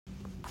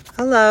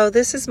Hello,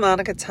 this is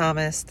Monica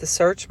Thomas, the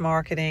Search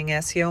Marketing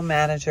SEO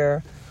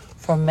Manager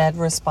for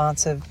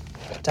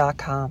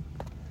medresponsive.com.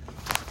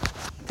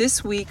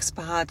 This week's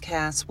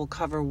podcast will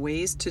cover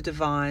ways to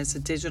devise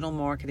a digital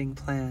marketing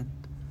plan.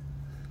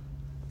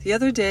 The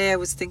other day I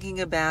was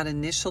thinking about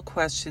initial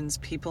questions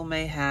people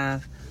may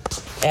have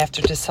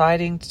after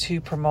deciding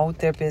to promote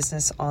their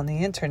business on the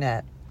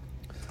internet.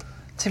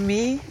 To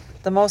me,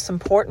 the most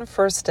important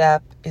first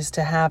step is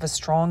to have a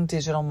strong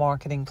digital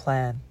marketing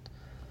plan.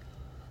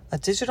 A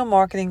digital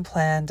marketing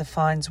plan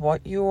defines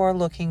what you are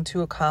looking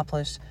to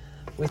accomplish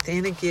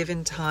within a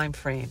given time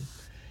frame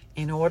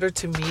in order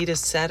to meet a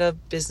set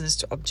of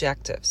business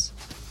objectives.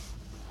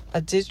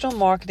 A digital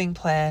marketing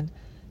plan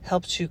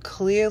helps you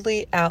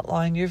clearly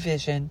outline your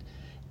vision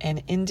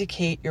and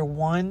indicate your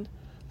 1,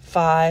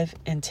 5,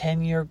 and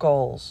 10-year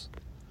goals.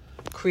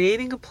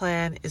 Creating a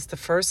plan is the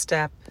first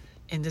step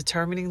in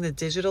determining the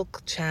digital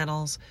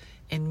channels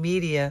and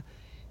media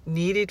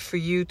needed for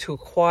you to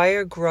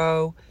acquire,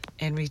 grow,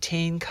 and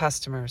retain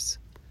customers.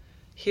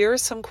 Here are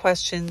some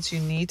questions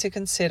you need to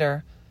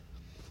consider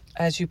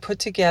as you put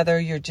together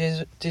your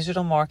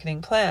digital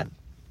marketing plan.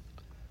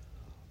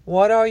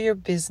 What are your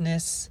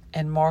business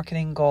and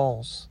marketing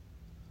goals?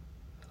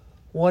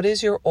 What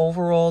is your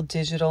overall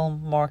digital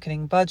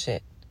marketing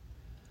budget?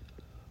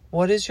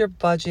 What is your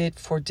budget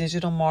for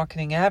digital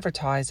marketing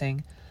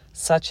advertising,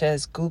 such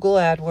as Google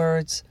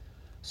AdWords,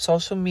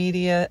 social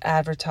media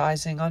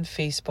advertising on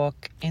Facebook,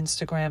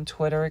 Instagram,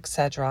 Twitter,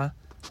 etc.?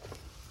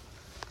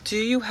 Do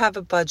you have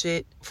a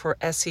budget for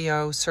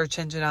SEO, search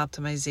engine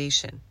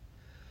optimization?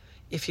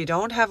 If you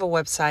don't have a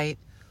website,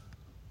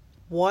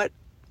 what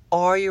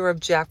are your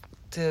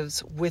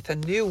objectives with a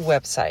new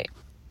website?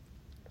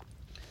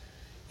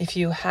 If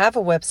you have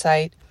a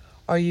website,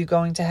 are you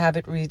going to have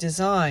it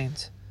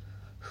redesigned?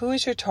 Who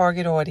is your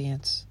target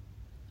audience?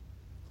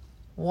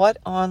 What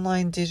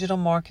online digital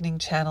marketing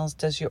channels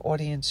does your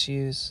audience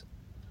use?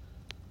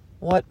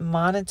 What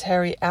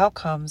monetary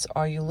outcomes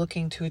are you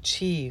looking to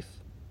achieve?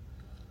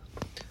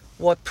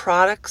 What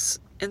products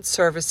and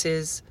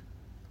services,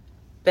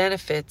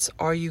 benefits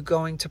are you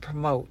going to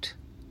promote?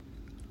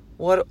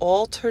 What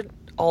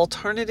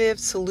alternative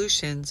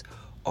solutions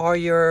are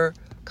your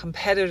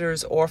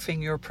competitors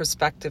offering your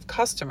prospective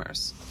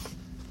customers?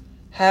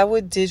 How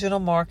would digital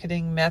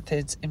marketing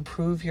methods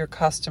improve your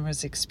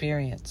customers'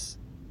 experience?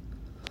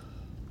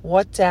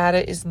 What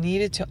data is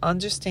needed to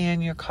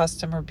understand your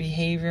customer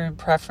behavior and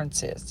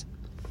preferences?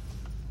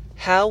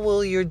 How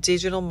will your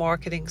digital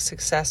marketing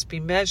success be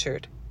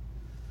measured?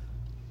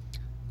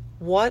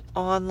 What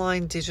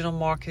online digital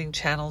marketing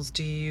channels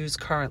do you use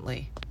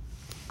currently?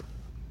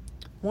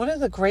 One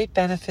of the great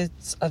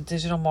benefits of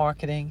digital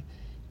marketing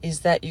is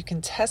that you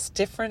can test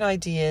different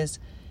ideas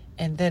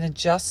and then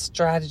adjust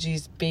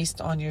strategies based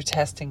on your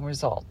testing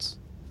results.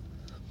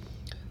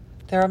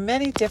 There are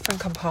many different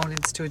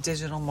components to a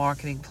digital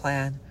marketing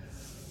plan.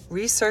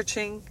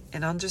 Researching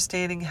and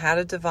understanding how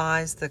to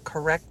devise the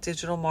correct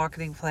digital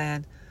marketing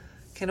plan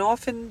can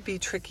often be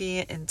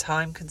tricky and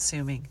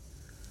time-consuming.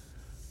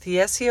 The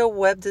SEO,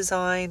 web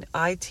design,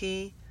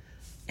 IT,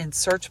 and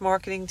search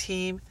marketing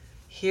team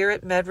here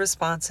at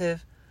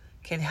MedResponsive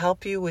can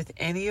help you with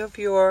any of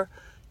your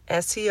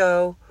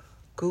SEO,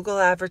 Google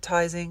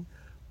advertising,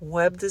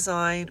 web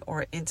design,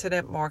 or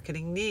internet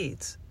marketing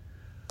needs.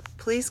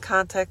 Please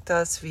contact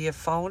us via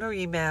phone or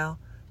email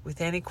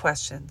with any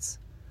questions.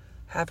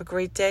 Have a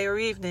great day or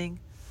evening,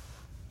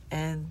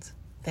 and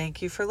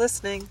thank you for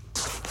listening.